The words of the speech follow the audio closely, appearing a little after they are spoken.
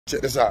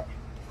Check this out.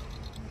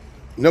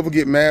 Never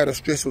get mad or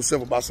stress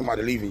yourself about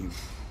somebody leaving you.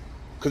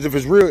 Because if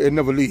it's real, it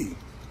never leave.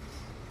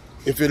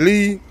 If it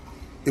leave,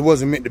 it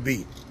wasn't meant to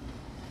be.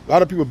 A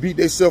lot of people beat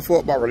themselves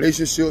up about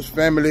relationships,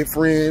 family,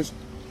 friends.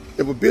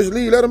 If a bitch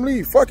leave, let them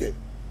leave. Fuck it.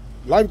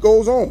 Life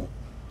goes on.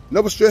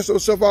 Never stress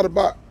yourself out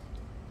about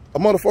a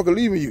motherfucker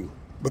leaving you.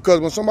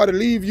 Because when somebody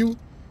leave you,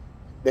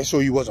 that show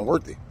you wasn't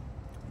worth it.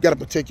 You gotta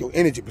protect your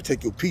energy,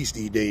 protect your peace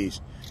these days.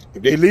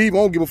 If they leave, I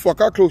don't give a fuck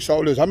how close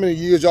y'all is, how many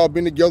years y'all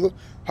been together,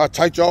 how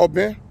tight y'all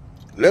been.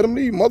 Let them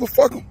leave,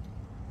 motherfuck them.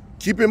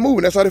 Keep it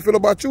moving. That's how they feel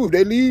about you. If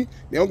they leave,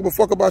 they don't give a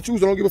fuck about you,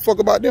 so they don't give a fuck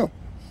about them.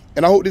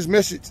 And I hope this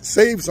message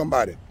saves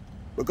somebody.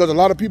 Because a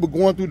lot of people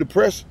going through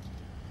depression,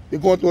 they're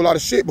going through a lot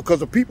of shit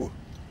because of people.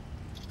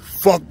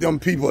 Fuck them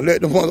people.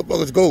 Let them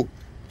motherfuckers go.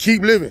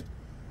 Keep living.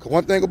 Because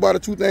one thing about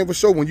it, two things for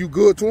sure, when you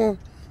good to them,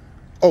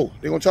 oh,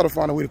 they're going to try to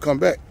find a way to come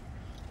back.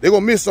 They're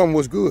going to miss something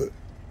what's good.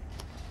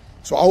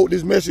 So I hope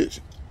this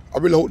message, I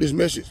really hope this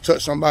message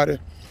touch somebody,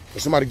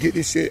 and somebody get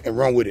this shit and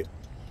run with it.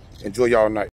 Enjoy y'all night.